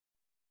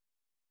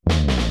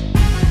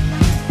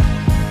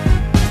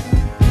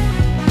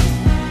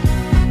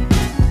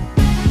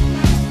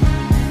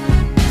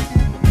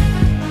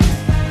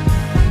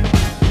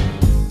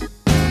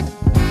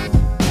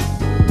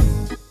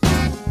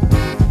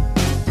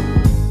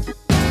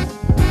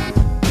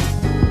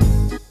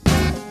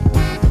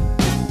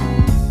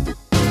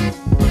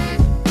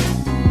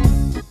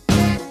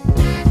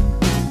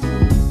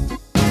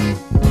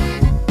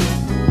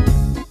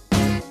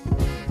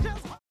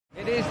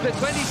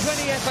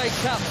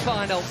FA Cup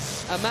final,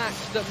 a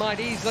match that might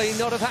easily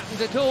not have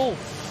happened at all.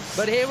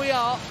 But here we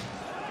are.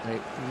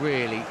 It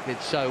really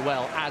did so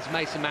well, as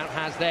Mason Mount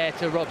has there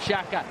to rob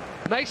Xhaka.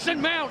 Mason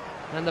Mount!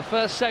 And the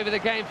first save of the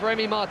game for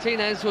Emi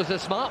Martinez was a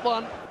smart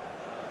one.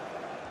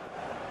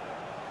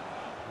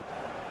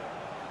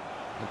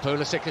 And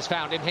Pulisic has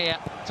found him here.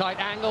 Tight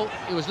angle.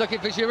 He was looking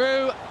for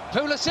Giroud.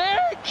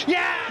 Pulisic!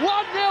 Yeah!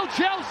 1-0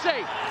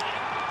 Chelsea!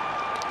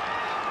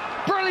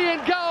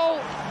 Brilliant goal.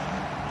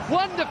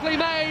 Wonderfully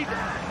made.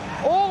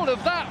 All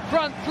of that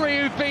front three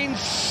who've been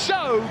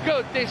so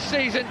good this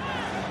season,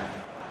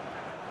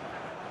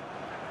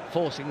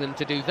 forcing them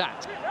to do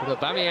that. But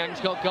Aubameyang's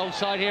got goal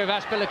side here of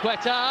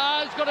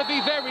Azpilicueta. He's got to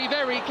be very,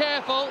 very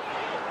careful.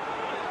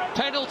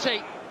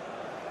 Penalty.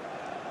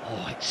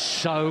 Oh, it's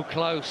so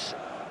close.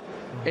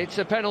 It's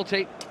a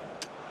penalty.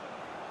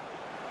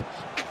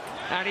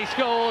 And he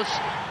scores.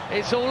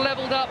 It's all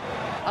levelled up.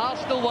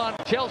 Arsenal 1,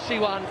 Chelsea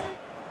 1.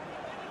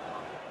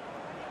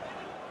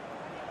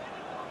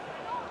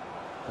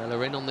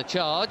 Bellerin on the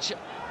charge.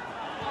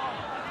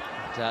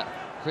 And,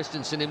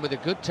 Christensen in with a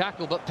good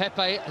tackle, but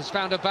Pepe has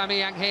found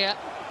Aubameyang here.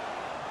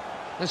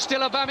 And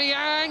still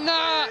Aubameyang!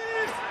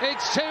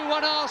 It's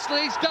 2-1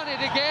 Arsenal, he's done it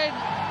again.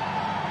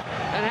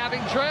 And having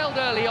trailed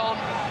early on,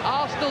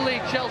 Arsenal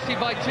lead Chelsea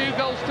by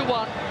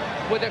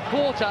 2-1 with a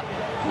quarter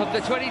of the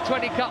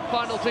 2020 Cup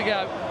final to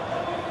go.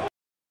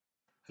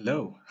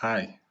 Hello,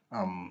 hi,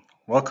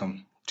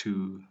 welcome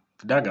to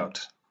the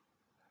dugout.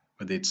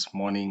 Whether it's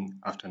morning,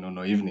 afternoon,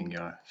 or evening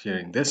you're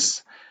hearing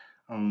this.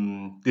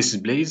 This is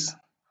Blaze.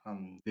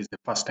 This is the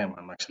first time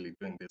I'm actually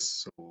doing this,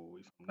 so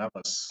if I'm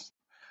nervous,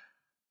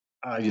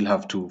 you'll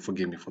have to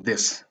forgive me for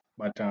this.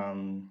 But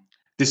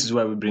this is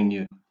where we bring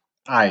you.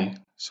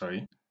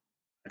 Actually,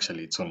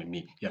 it's only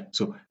me. Yeah.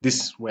 So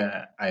this is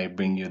where I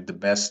bring you the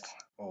best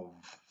of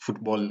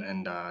football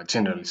and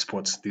generally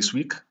sports this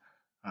week,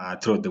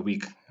 throughout the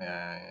week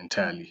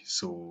entirely.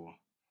 So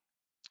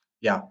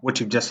yeah, what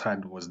you've just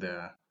heard was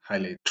the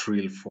highlight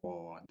reel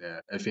for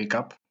the FA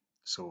Cup.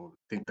 So I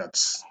think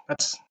that's the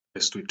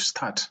best way to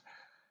start.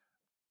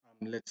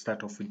 Let's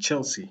start off with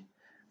Chelsea,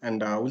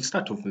 and we'll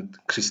start off with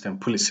Christian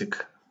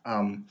Pulisic.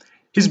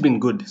 He's been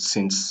good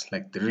since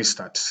like the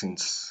restart,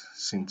 since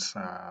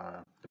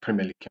the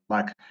Premier League came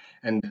back,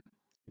 and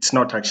it's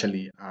not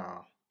actually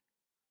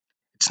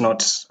it's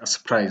not a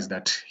surprise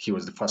that he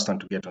was the first one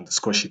to get on the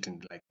score sheet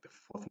in like the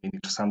 4th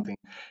minute or something,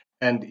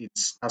 and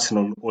it's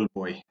Arsenal old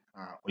boy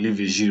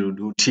Olivier Giroud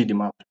who teed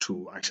him up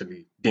to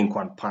actually dink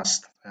one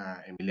past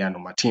Emiliano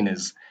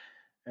Martinez,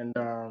 and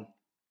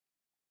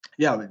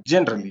yeah,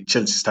 generally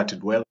Chelsea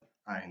started well.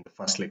 In the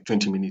first like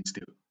 20 minutes,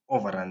 they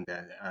overran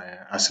the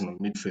Arsenal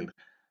midfield.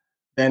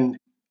 Then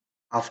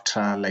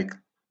after like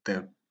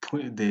the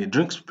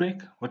drinks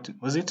break, what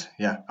was it?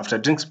 Yeah, after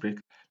drinks break,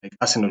 like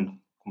Arsenal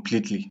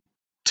completely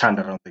turned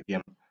around the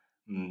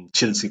game.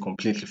 Chelsea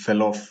completely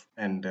fell off,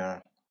 and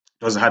it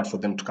was hard for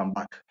them to come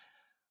back.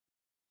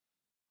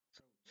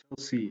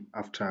 Chelsea,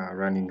 after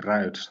running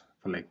riot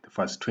for like the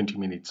first 20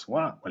 minutes,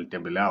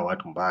 walitembelea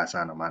watu mbaya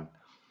sana man.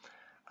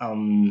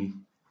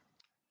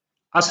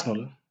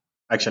 Arsenal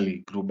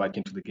actually grew back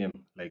into the game.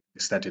 Like they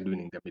started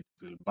winning their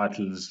midfield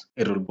battles,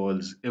 aerial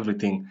balls,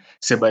 everything.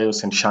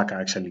 Ceballos and Xhaka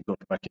actually got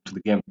back into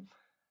the game,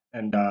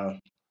 and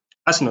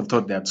Arsenal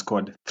thought they had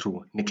scored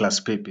through Nicolas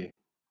Pepe,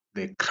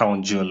 the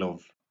crown jewel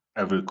of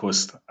Ivory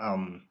Coast,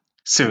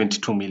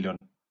 72 million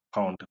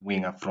pound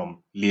winger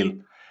from Lille.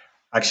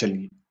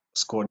 Actually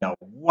scored a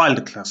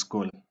world class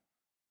goal,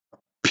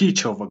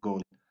 pitch of a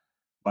goal,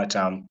 but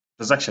it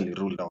was actually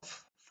ruled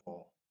off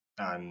for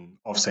an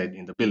offside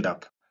in the build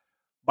up.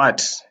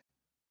 But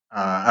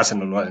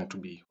Arsenal wasn't to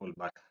be held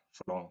back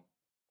for long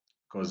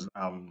because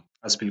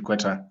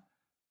Azpilicueta,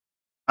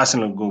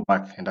 Arsenal go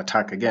back and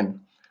attack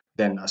again.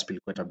 Then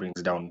Azpilicueta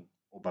brings down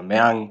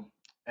Aubameyang,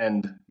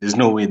 and there's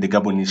no way the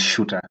Gabonese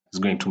shooter is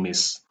going to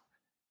miss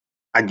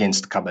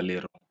against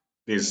Caballero.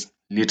 There's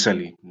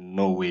literally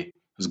no way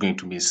he's going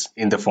to miss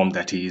in the form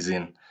that he is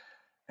in.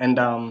 And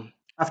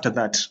after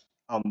that,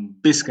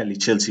 basically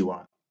Chelsea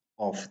were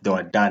off. They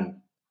were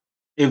done.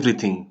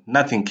 Everything,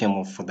 nothing came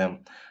off for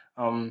them.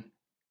 Um,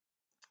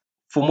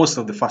 for most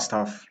of the first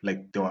half,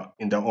 like they were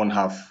in their own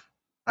half,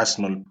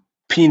 Arsenal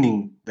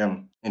pinning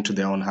them into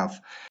their own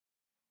half.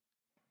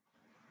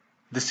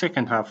 The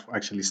second half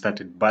actually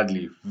started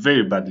badly,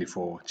 very badly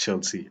for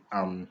Chelsea.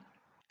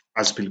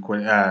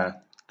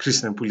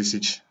 Christian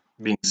Pulisic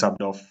being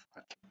subbed off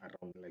at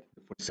around like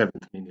the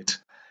 47th minute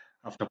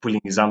after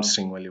pulling his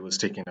hamstring while he was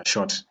taking a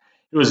shot.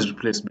 He was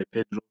replaced by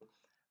Pedro.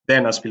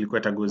 Then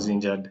Azpilicueta goes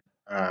injured,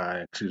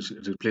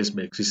 replaced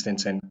by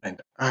Christensen,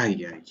 and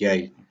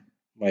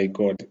my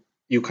God,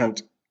 you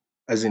can't,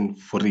 as in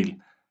for real,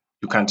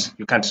 you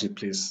can't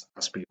replace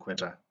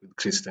Azpilicueta with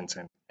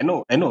Christensen. I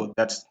know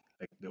that's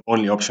like the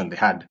only option they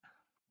had,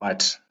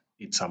 but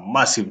it's a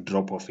massive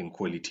drop off in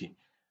quality.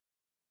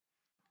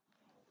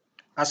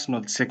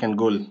 Arsenal's second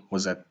goal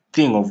was a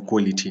thing of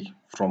quality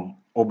from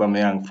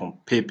Aubameyang, from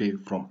Pepe,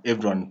 from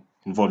everyone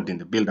involved in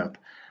the build-up.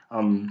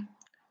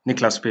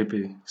 Nicolas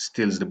Pepe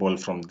steals the ball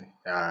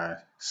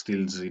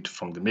steals it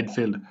from the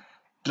midfield,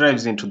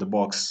 drives into the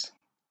box,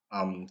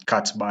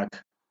 cuts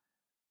back,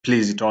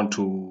 plays it on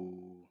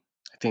to,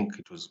 I think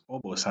it was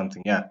Oba or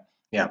something. Yeah,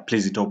 yeah,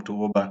 plays it up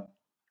to Oba.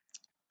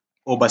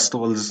 Oba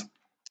stalls,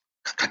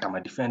 kakata ma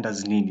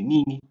defenders nini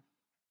nini,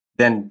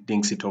 then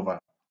dinks it over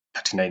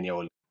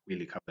 39-year-old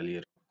Willie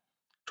Cavalier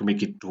to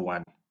make it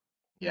 2-1.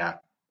 Yeah,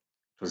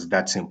 it was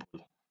that simple.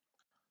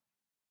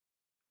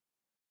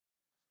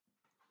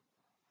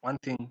 One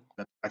thing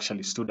that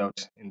actually stood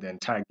out in the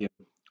entire game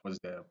was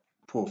the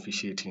poor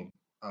officiating.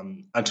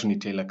 Anthony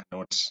Taylor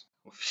cannot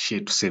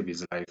officiate to save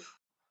his life.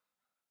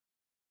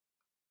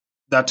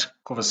 That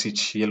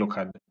Kovacic yellow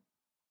card,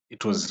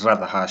 it was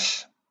rather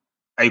harsh.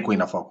 Haikuwa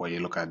inafaa kwa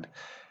yellow card.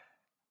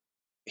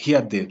 He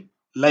had the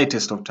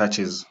lightest of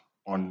touches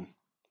on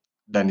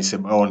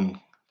on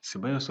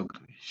Ceballos or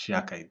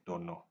Shaka, I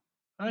don't know.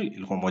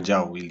 Ilikuwa moja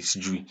au ili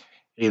sijui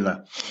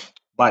either,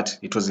 but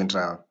it wasn't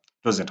a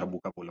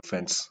bookable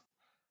offense.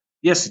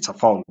 Yes, it's a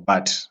foul,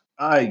 but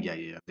yeah,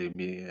 yeah,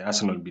 the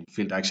Arsenal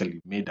midfield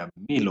actually made a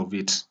meal of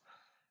it,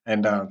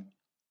 and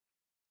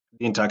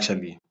didn't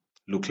actually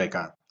look like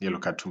a yellow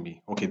card to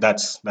me. Okay,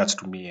 that's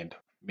to me and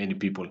many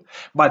people,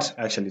 but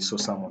I actually saw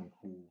someone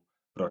who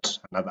brought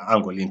another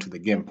angle into the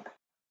game.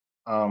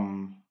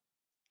 Um,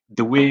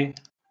 the way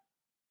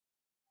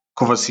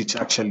Kovacic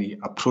actually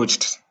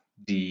approached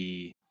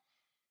the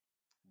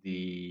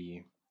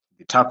the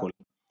the tackle,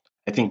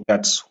 I think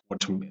that's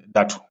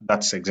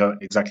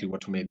exactly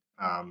what made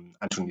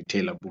Anthony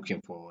Taylor book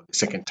him for the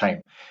second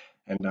time.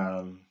 And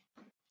I'm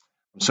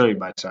sorry,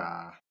 but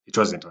it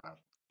wasn't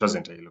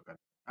a yellow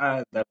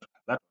card. That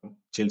one,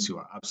 Chelsea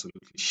were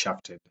absolutely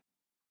shafted,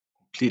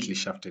 completely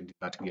shafted in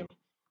that game.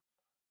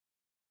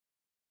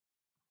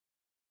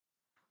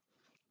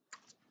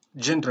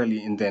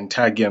 Generally, in the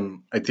entire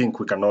game, I think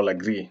we can all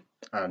agree.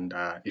 And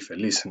if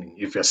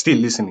you're still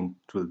listening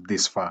to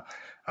this far,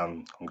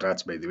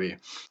 congrats by the way.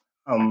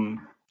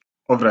 Um,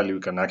 Overall, we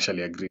can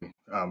actually agree.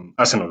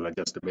 Arsenal are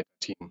just the better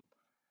team,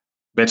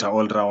 better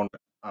all round,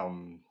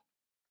 um,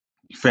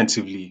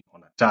 defensively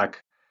on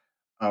attack.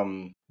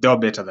 They are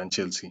better than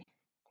Chelsea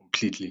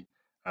completely.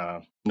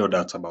 No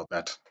doubts about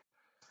that.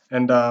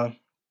 And the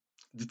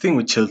thing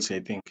with Chelsea, I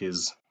think,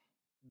 is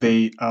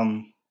they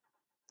um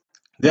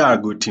they are a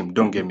good team.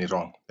 Don't get me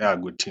wrong, they are a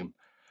good team,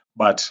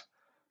 but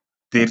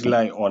they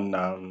rely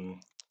on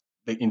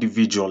the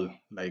individual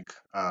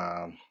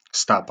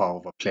star power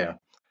of a player.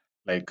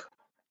 Like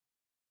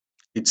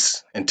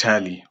it's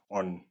entirely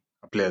on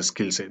a player's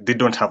skill set. They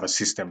don't have a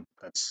system.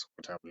 That's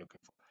what I'm looking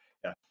for.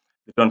 Yeah,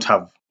 they don't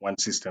have one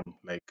system.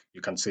 Like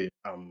you can say,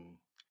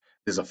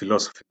 there's a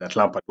philosophy that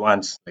Lampard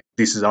wants. Like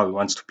this is how he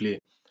wants to play.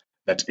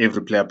 That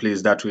every player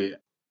plays that way.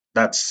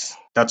 That's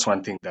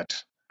one thing that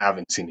I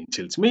haven't seen in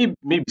Chelsea.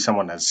 Maybe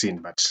someone has seen,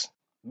 but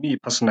me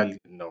personally,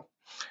 no,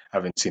 I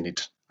haven't seen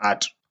it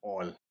at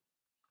all.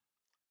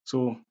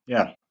 So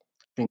yeah, I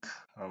think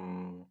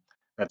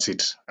that's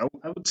it. I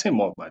would say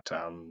more, but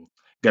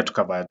get to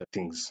cover other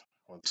things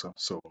also.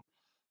 So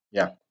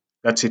yeah,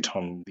 that's it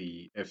on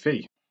the FA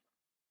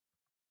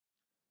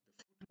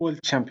World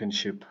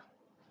Championship.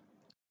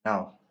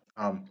 Now,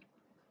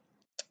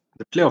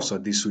 the playoffs are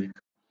this week.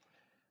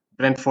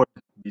 Brentford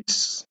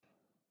beats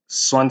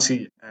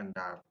Swansea and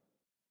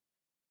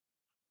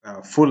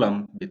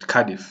Fulham beat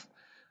Cardiff,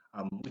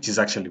 which is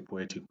actually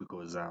poetic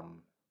because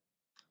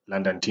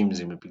London teams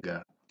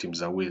imepiga teams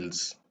za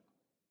Wales.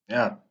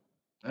 Yeah,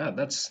 yeah,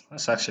 that's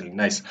actually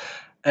nice.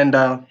 And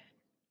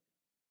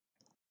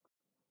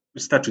we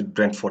start with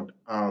Brentford.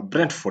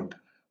 Brentford.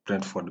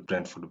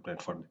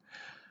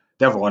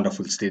 They have a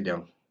wonderful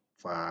stadium.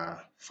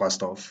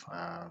 First off,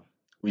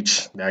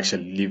 which they're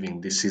actually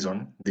leaving this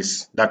season.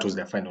 That was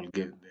their final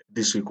game.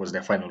 This week was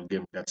their final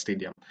game. That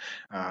stadium,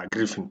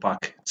 Griffin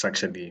Park.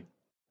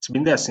 It's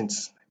been there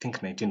since I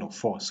think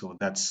 1904. So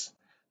that's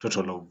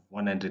total of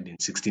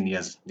 116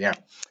 years. Yeah,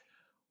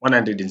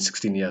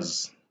 116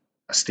 years.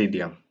 A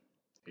stadium.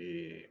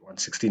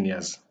 116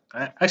 years.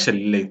 I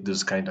actually like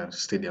those kind of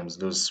stadiums,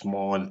 those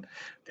small,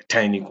 the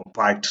tiny,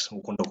 compact,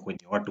 huko ndo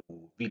kwenye watu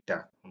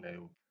vita,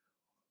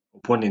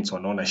 opponents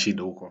wanaona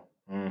shida huko.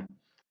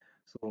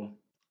 So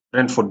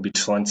Brentford beat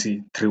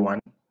Swansea 3-1,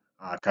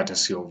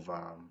 courtesy of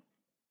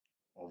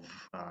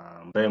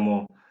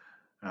Mbemo,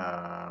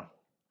 I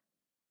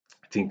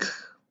think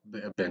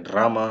Ben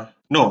Rama.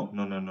 No.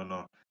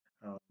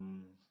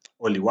 Um,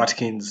 Oli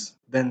Watkins.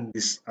 Then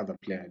this other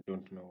player, I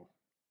don't know,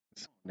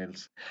 someone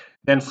else.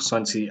 Then for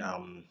Swansea,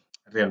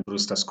 Ryan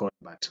Brewster scored,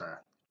 but it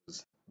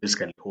was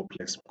basically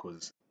hopeless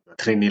because they're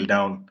 3-0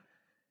 down.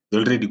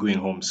 They're already going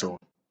home. So,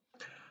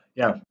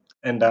 yeah.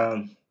 And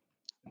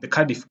the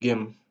Cardiff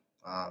game,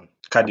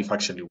 Cardiff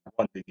actually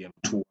won the game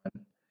 2-1,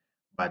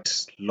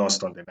 but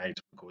lost on the night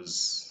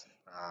because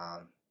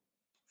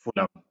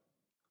Fulham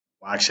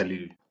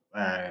actually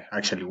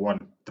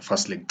won the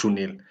first leg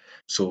 2-0.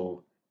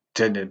 So,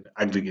 it ended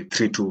aggregate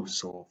 3-2.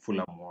 So,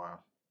 Fulham were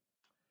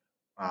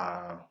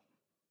uh,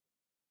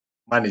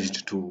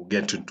 managed to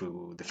get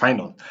into the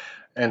final.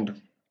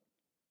 And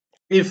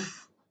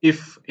if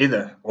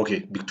either, okay,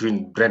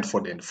 between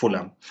Brentford and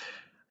Fulham,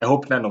 I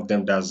hope none of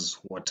them does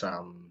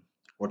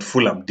what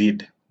Fulham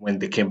did when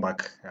they came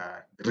back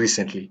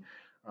recently.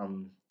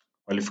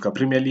 Walifika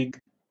Premier League,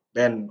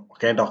 then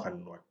wakaenda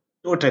wakanunua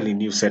totally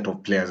new set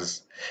of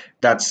players.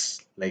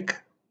 That's like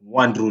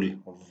one rule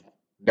of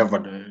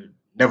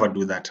never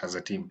do that as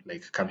a team,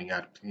 like coming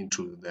up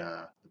into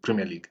the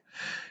Premier League.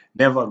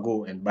 Never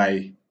go and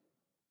buy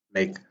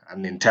like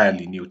an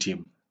entirely new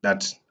team.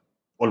 That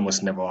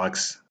almost never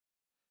works.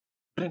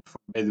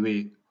 Brentford, by the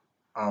way,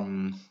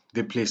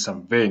 they play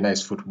some very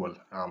nice football.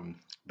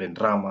 Ben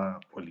Rama,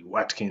 Oli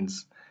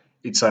Watkins.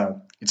 It's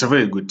a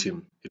very good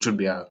team. It will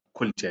be a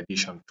quality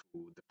addition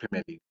to the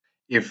Premier League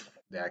if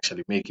they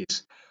actually make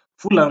it.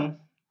 Fulham,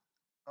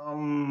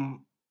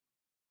 um,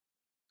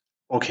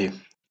 okay,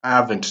 I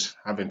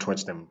haven't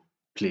watched them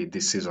play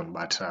this season,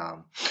 but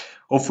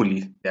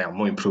hopefully they are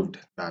more improved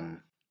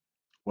than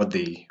what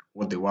they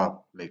were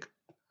like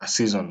a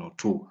season or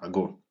two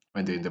ago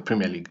when they're in the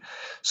Premier League.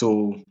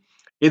 So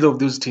either of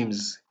those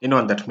teams,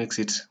 anyone that makes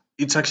it,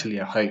 it's actually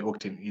a high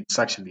octane. It's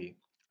actually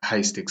a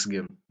high stakes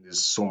game.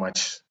 There's so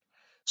much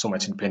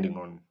depending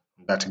on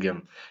that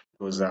game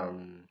because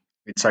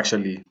it's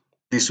actually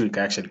this week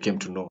I actually came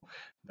to know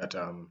that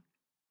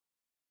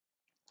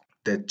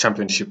the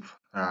championship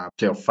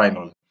playoff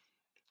final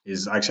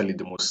is actually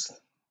the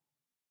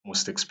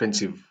most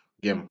expensive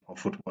game of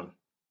football,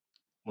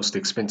 most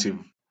expensive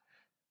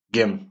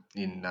game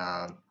in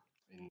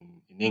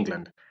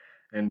England,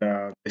 and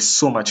there's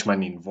so much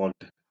money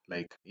involved,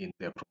 like in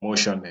the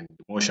promotion and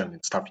demotion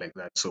and stuff like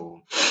that.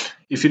 So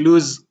if you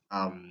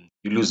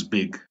lose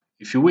big.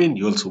 If you win,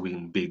 you also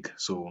win big.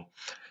 So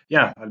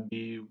yeah,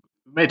 we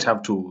might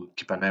have to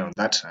keep an eye on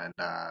that and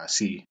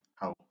see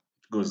how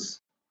it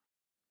goes.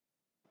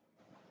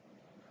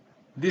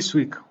 This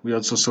week we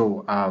also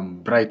saw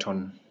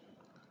Brighton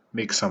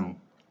make some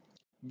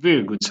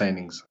very good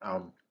signings.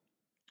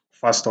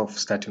 First off,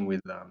 starting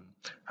with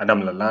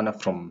Adam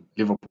Lallana from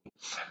Liverpool.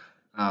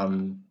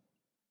 Um,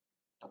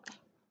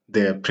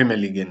 the Premier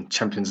League and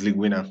Champions League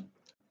winner,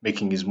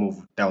 making his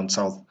move down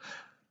south.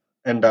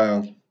 And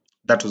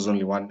that was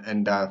only one.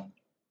 And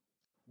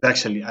they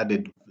actually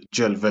added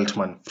Joel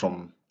Veltman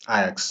from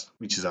Ajax,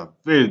 which is a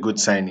very good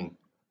signing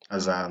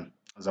as a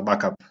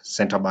backup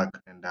centre back.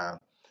 And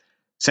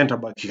centre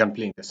back, he can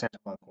play in the centre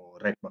back or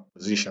right back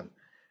position.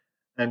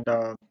 And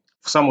for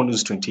someone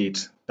who's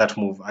 28, that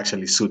move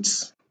actually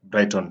suits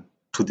Brighton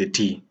to the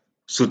T,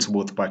 suits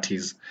both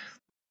parties.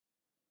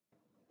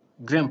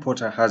 Graham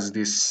Potter has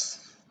this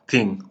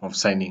thing of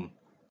signing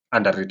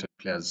underrated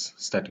players,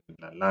 starting with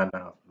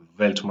Lallana,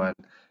 Veltman,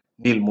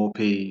 Neil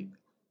Mopey.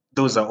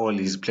 Those are all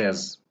his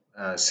players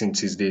since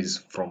his days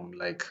from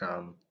like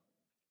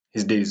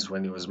his days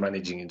when he was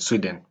managing in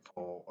Sweden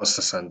for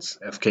Ostersunds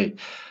FK.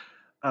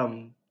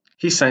 Um,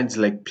 he signs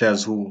like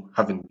players who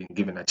haven't been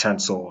given a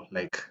chance or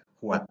like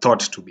who are thought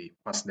to be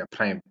past their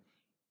prime.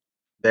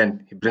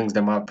 Then he brings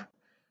them up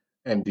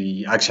and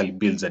he actually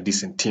builds a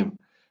decent team.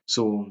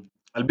 So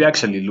I'll be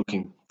actually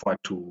looking forward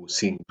to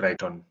seeing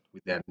Brighton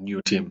with their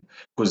new team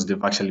because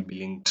they've actually been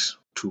linked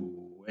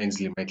to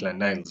Ainsley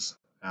Maitland-Niles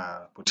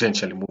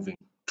potentially moving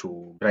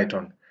to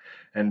Brighton,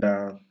 and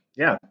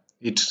yeah,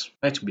 it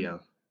might be a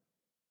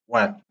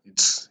what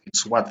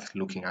it's worth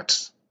looking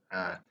at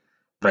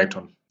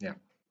Brighton. Yeah.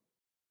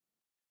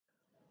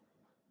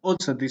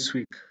 Also this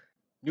week,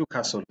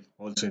 Newcastle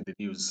also in the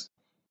news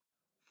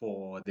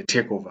for the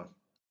takeover.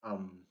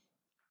 Um,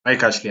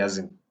 Mike Ashley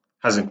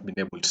hasn't been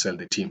able to sell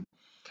the team.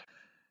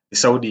 The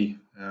Saudi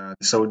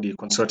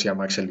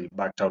consortium actually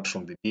backed out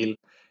from the deal,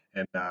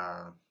 and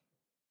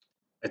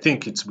I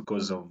think it's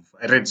because of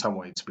I read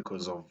somewhere it's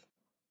because of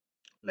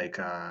like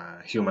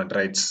human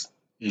rights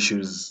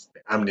issues.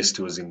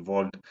 Amnesty was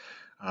involved.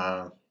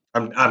 Uh,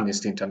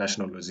 Amnesty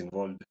International was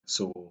involved.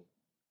 So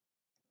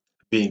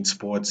being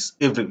sports,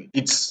 every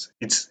it's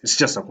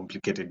just a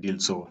complicated deal.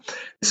 So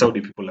the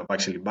Saudi people have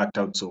actually backed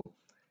out. So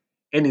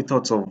any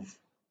thoughts of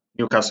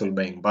Newcastle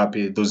buying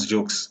Mbappe? Those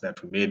jokes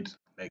that we made,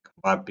 like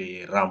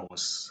Mbappe,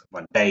 Ramos,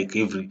 Van Dijk,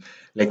 every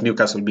like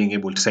Newcastle being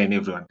able to sign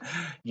everyone.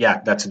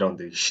 Yeah, that's down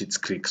the shit's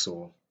creek.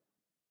 So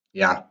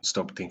yeah,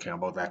 stop thinking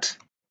about that.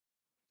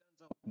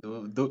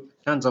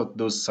 Turns out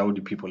those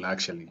Saudi people are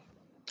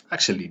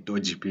actually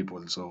dodgy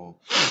people. So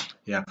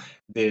yeah,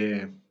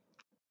 the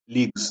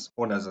league's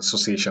owners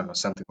association or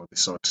something of the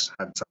sort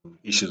had some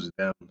issues with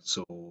them,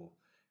 so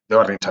they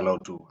weren't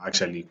allowed to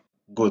actually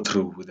go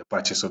through with the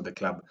purchase of the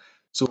club.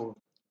 So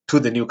to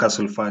the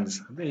Newcastle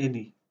fans,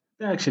 there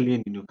are actually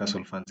any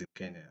Newcastle fans in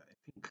Kenya?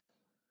 I think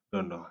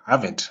don't know.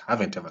 Haven't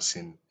ever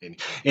seen any.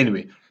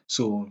 Anyway,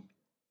 so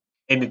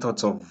any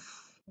thoughts of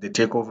the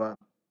takeover?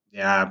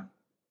 Yeah,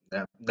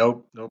 yeah,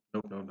 nope, nope,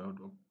 nope, nope, nope,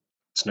 nope.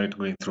 It's not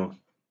going through.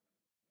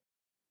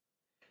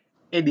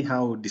 Eddie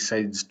Howe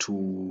decides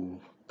to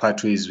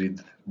part ways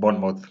with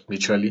Bournemouth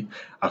mutually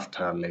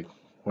after like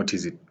what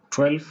is it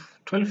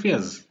 12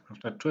 years,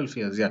 after 12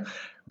 years, yeah,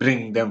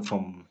 bringing them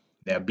from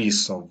the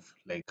abyss of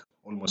like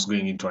almost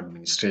going into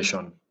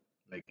administration,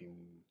 like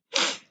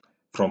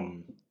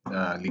from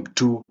League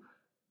 2,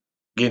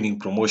 gaining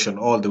promotion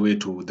all the way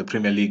to the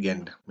Premier League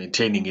and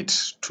maintaining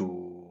it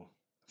to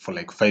for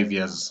like 5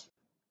 years.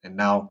 And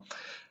now,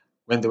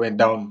 when they went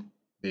down,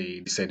 they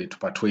decided to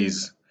part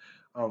ways.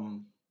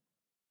 Um,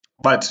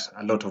 but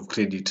a lot of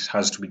credit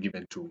has to be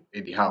given to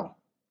Eddie Howe.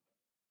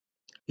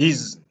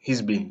 He's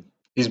been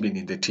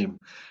in the team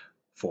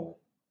for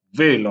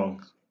very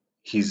long.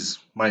 He's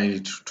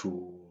managed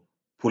to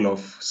pull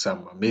off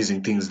some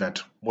amazing things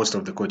that most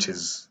of the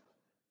coaches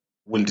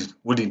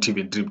wouldn't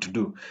even dream to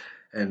do.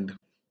 And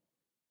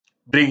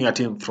bringing a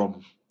team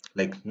from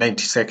like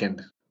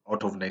 92nd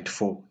out of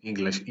 94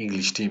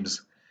 English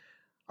teams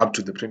up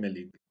to the Premier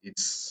League,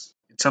 it's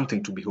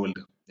something to behold.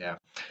 Yeah,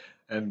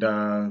 and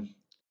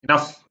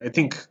enough. I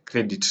think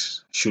credit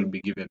should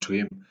be given to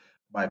him,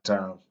 but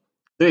the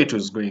way it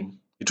was going,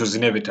 it was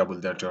inevitable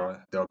that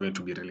they were going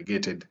to be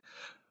relegated.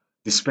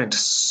 They spent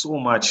so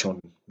much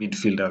on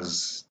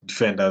midfielders,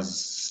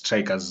 defenders,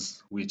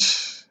 strikers,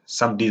 which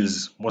some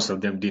deals, most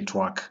of them didn't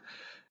work.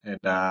 And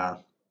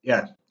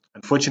yeah,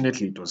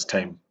 unfortunately, it was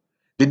time.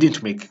 They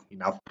didn't make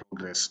enough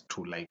progress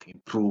to like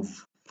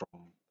improve from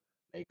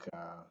like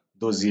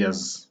those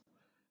years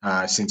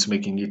since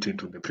making it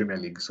into the Premier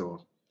League.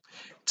 So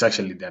it's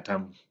actually their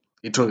time.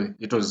 It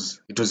was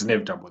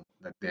inevitable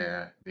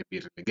that they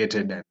be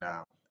relegated and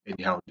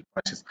anyhow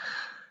departed.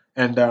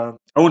 And I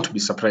won't be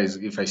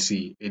surprised if I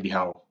see Eddie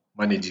Howe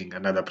managing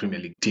another Premier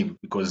League team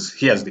because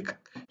he has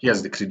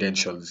the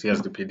credentials, he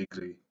has the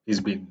pedigree. He's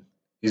been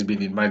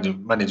in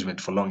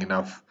management for long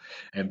enough,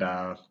 and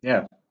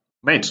yeah,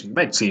 might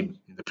see him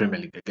in the Premier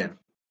League again.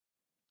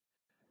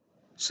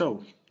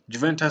 So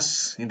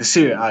Juventus in the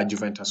Serie A,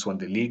 Juventus won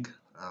the league.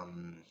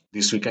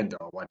 This weekend they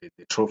awarded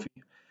the trophy,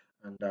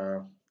 and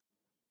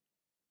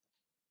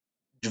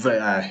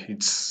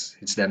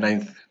it's their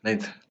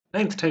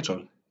ninth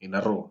title in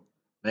a row.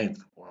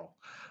 Ninth. Wow.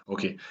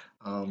 Okay.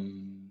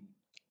 Um,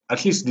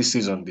 at least this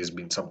season there's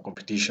been some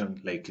competition.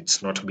 Like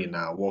it's not been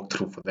a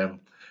walkthrough for them.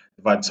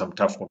 They've had some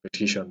tough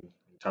competition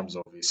in terms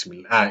of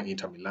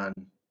Inter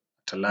Milan,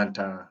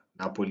 Atalanta,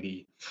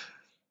 Napoli,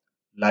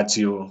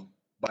 Lazio,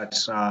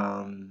 but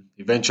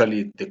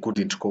eventually they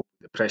couldn't cope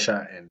with the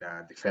pressure and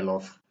they fell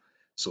off.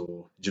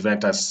 So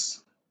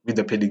Juventus, with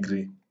the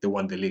pedigree, they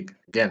won the league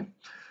again.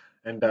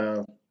 And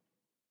the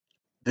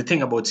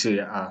thing about Serie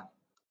A,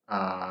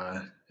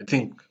 I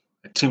think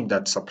a team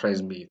that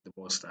surprised me the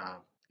most,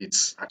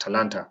 it's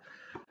Atalanta.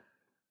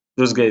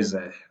 Those guys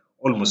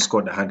almost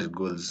scored 100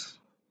 goals,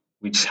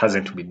 which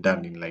hasn't been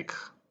done in like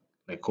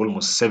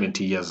almost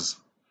 70 years.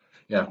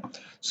 Yeah.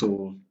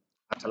 So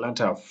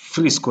Atalanta, a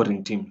free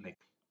scoring team, like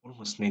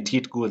almost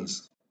 98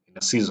 goals in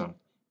a season.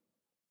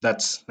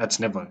 That's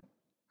never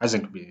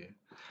hasn't been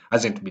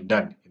hasn't been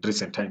done in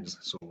recent times.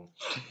 So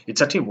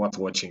it's a team worth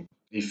watching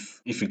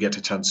if you get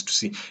a chance to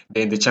see.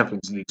 They're in the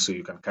Champions League, so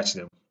you can catch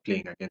them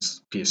playing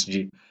against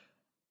PSG.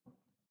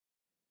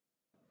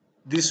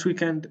 This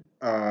weekend,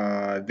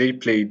 they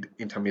played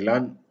Inter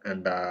Milan,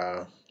 and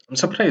I'm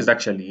surprised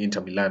actually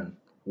Inter Milan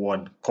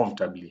won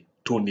comfortably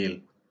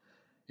 2-0.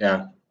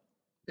 Yeah,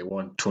 they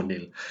won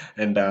 2-0.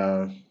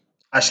 And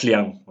Ashley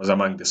Young was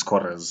among the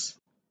scorers.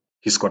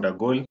 He scored a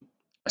goal,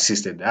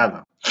 assisted the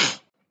other.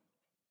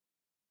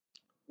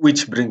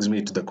 Which brings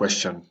me to the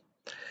question.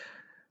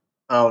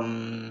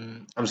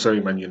 I'm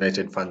sorry, Man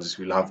United fans,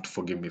 you'll have to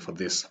forgive me for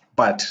this,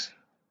 but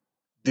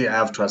I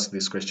have to ask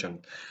this question.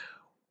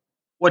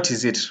 What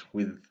is it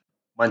with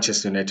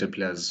Manchester United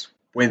players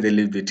when they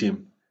leave the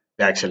team,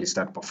 they actually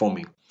start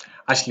performing?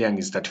 Ashley Young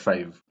is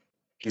 35.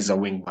 He's a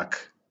wing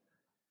back.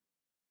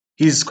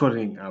 He's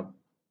scoring,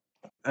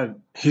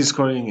 he's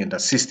scoring and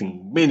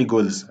assisting many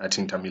goals at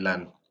Inter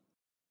Milan.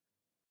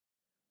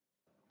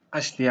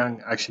 Ashley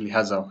Young actually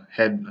has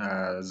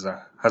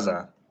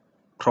a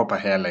proper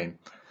hairline,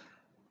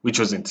 which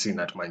wasn't seen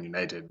at Man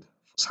United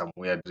for some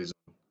weird reason.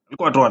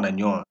 Alikuwa tu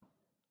ananyoa.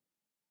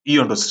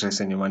 Hiyo ndo stress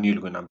yenye Man U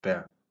ilikuwa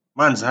inampea.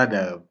 Man's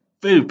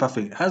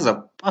has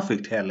a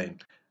perfect hairline,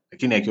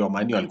 lakini akiwa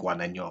Man U alikuwa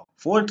ananyoa.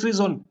 For what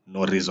reason?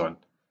 No reason.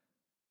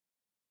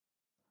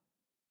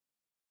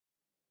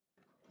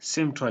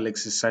 Same to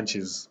Alexis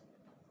Sanchez.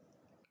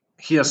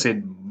 He has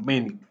said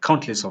many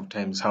countless of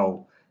times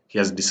how he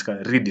has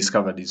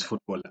rediscovered his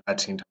football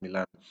at Inter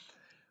Milan,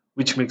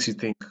 which makes you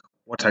think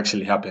what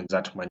actually happens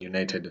at Man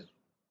United.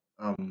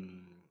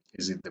 Um,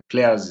 is it the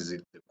players? Is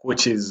it the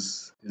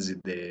coaches? Is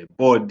it the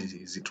board?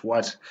 Is it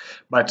what?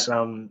 But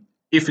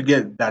if you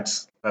get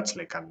that's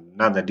like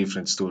another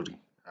different story.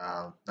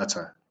 That's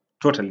a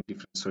totally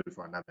different story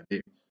for another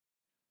day.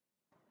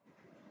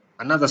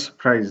 Another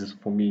surprise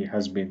for me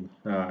has been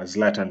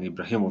Zlatan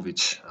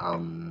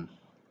Ibrahimovic.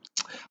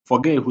 For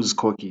a guy who's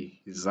cocky,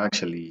 he's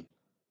actually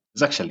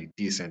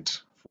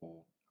decent for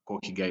a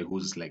cocky guy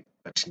who's like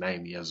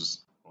 39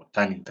 years or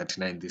turning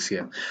 39 this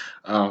year.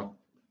 Uh,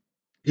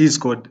 he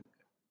scored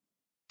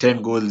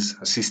 10 goals,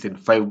 assisted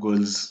 5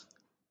 goals,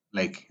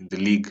 like in the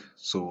league.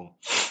 So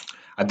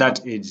at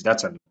that age,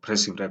 that's an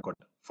impressive record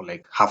for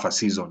like half a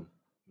season.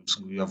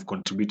 You have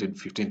contributed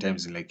 15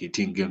 times in like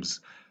 18 games.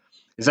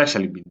 It's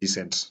actually been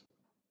decent.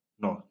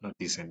 No, not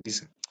decent.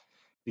 Decent.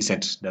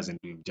 Decent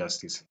doesn't do him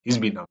justice. He's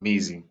been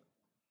amazing.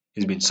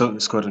 He's been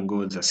scoring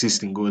goals,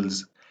 assisting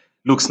goals.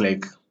 Looks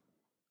like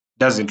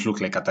doesn't look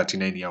like a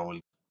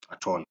 39-year-old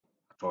at all.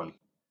 At all.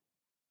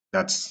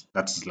 That's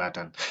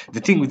Zlatan. The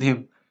thing with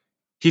him,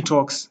 he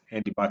talks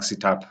and he backs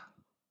it up.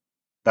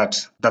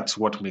 That's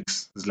what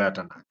makes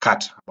Zlatan a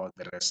cut about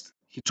the rest.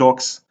 He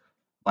talks,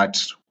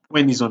 but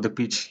when he's on the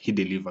pitch, he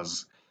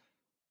delivers.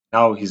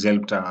 Now he's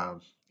helped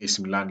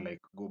AC Milan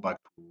like go back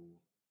to.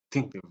 I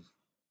think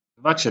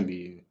they've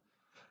actually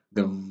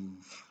they've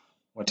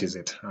what is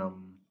it?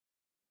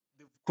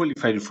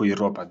 Qualified for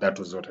Europa. That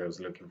was what I was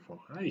looking for.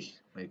 Ay,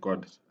 my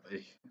God,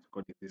 ay,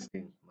 God is this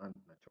thing, man.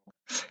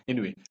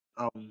 Anyway,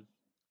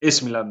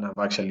 AC Milan have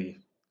actually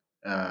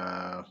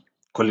uh,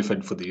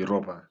 qualified for the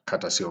Europa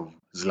courtesy of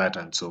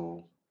Zlatan.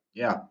 So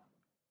yeah,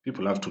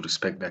 people have to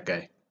respect that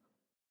guy.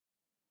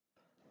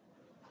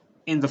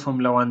 In the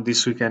Formula One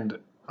this weekend,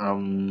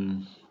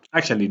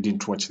 actually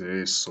didn't watch the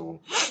race,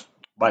 so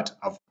but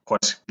I've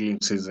caught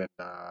glimpses and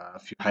a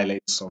few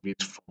highlights of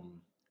it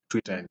from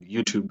Twitter and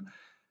YouTube,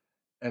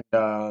 and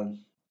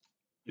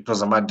it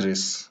was a mad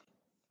race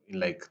in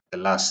like the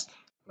last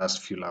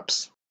few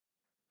laps.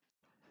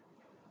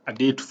 A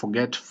day to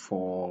forget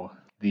for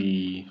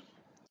the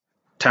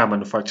tire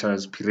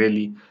manufacturers,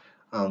 Pirelli.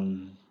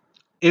 Um,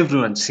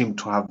 Everyone seemed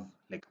to have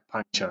like a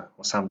puncture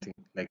or something.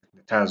 Like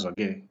the tires were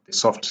getting the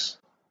soft.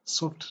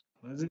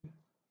 Was it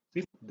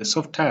the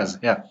soft tires?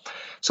 Yeah,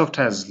 soft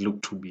tires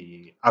look to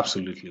be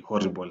absolutely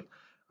horrible.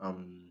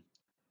 Um,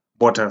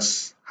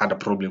 Bottas had a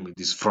problem with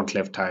his front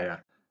left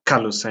tire.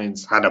 Carlos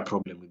Sainz had a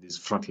problem with his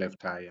front left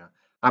tire.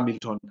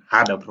 Hamilton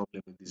had a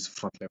problem with his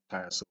front left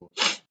tire. So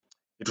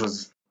it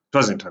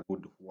wasn't a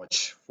good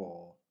watch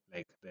for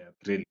like the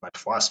Pirelli, but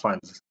for us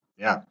fans,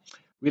 yeah,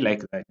 we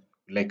like that.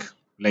 We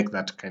like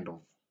that kind of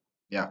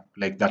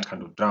like that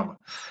kind of drama.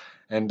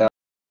 And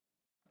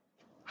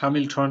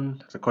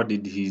Hamilton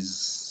recorded his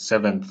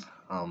seventh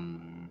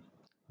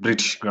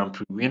British Grand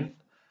Prix win,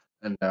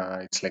 and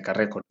it's like a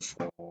record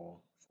for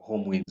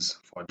home wins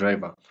for a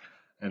driver.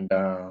 And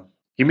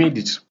he made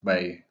it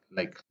by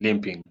like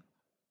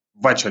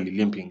virtually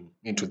limping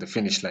into the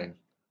finish line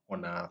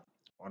on a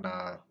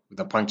with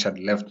a punctured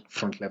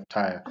front left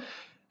tire,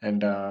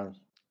 and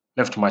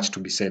left much to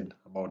be said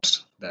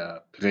about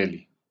the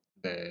Pirelli,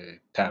 the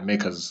tire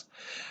makers.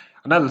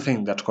 Another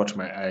thing that caught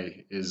my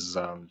eye is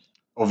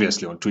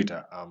obviously on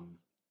Twitter,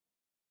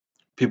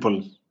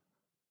 people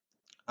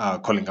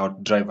calling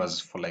out drivers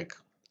for like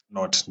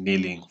not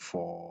kneeling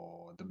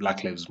for the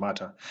Black Lives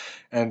Matter,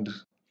 and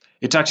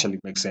it actually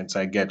makes sense.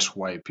 I get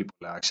why people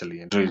are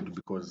actually enjoyed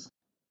because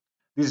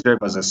these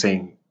drivers are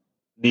saying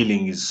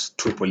kneeling is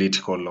too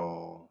political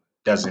or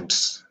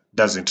doesn't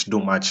do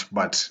much,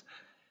 but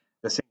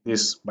they're saying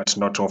this but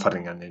not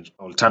offering an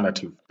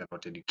alternative. They're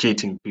not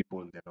educating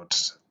people. They're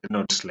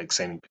not like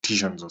signing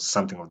petitions or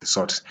something of the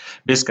sort.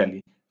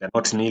 Basically, they're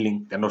not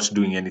kneeling. They're not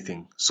doing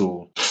anything.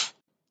 So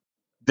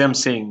them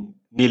saying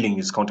kneeling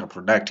is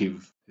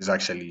counterproductive is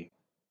actually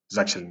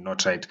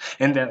not right.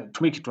 And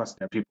to make it worse,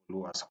 there are people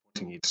who are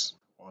supporting it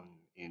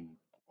in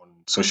on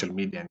social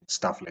media and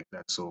stuff like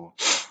that. So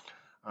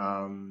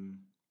um,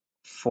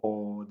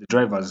 for the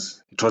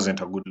drivers, it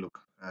wasn't a good look.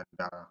 And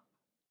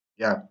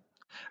yeah,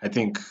 I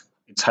think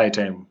it's high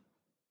time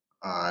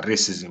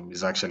racism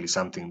is actually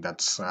something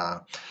that's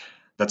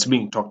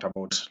being talked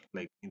about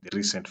like in the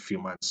recent few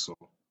months. So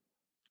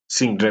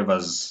seeing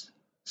drivers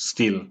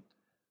still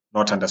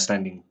not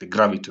understanding the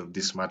gravity of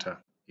this matter,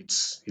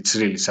 it's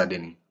really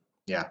saddening.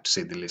 Yeah, to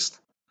say the least.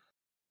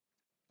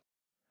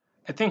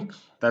 I think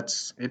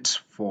that's it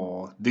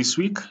for this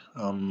week.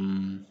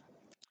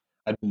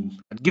 I'd,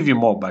 I'd give you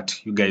more,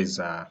 but you guys,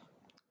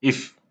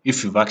 if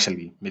you've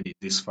actually made it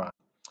this far,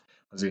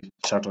 as a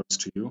shout outs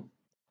to you,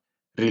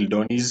 real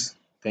Donnies,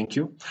 thank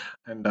you,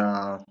 and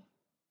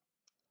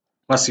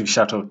massive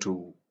shout out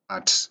to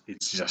at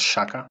it's just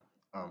Shaka.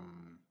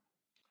 Um,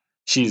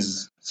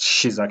 she's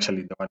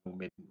actually the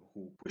one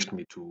who pushed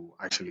me to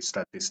actually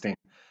start this thing,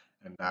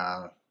 and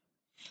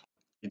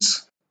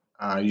it's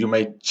you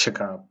might check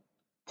our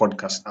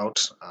podcast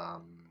out.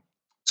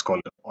 It's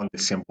called On the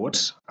Same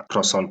Boat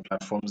across all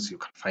platforms. You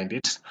can find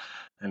it,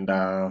 and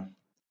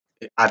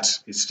at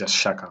it's just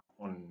Shaka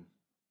on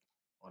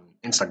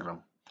Instagram.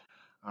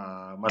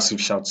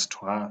 Massive shouts to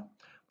her.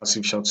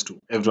 Massive shouts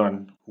to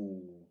everyone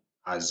who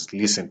has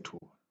listened to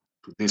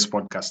this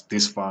podcast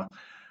this far.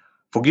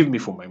 Forgive me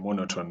for my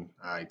monotone.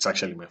 It's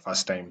actually my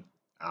first time.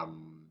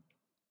 Um,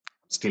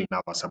 Still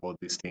nervous about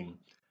this thing.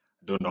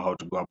 I don't know how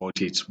to go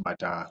about it,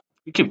 but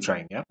we keep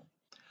trying, yeah.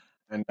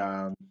 And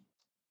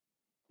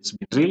it's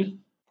been real.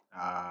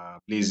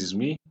 Blaze is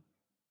me.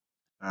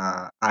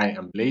 I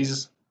am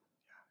Blaze.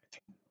 I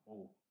think.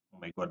 Oh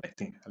my God! I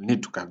think I'll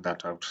need to cut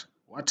that out.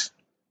 What?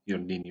 Hiyo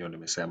nini hiyo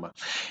nimesema.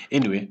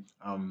 Anyway,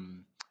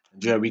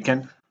 enjoy your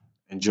weekend.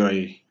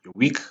 Enjoy your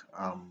week.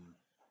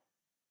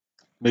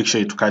 Make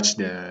sure to catch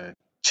the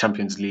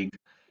Champions League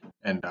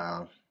and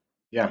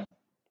yeah,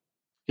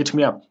 hit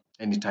me up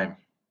anytime.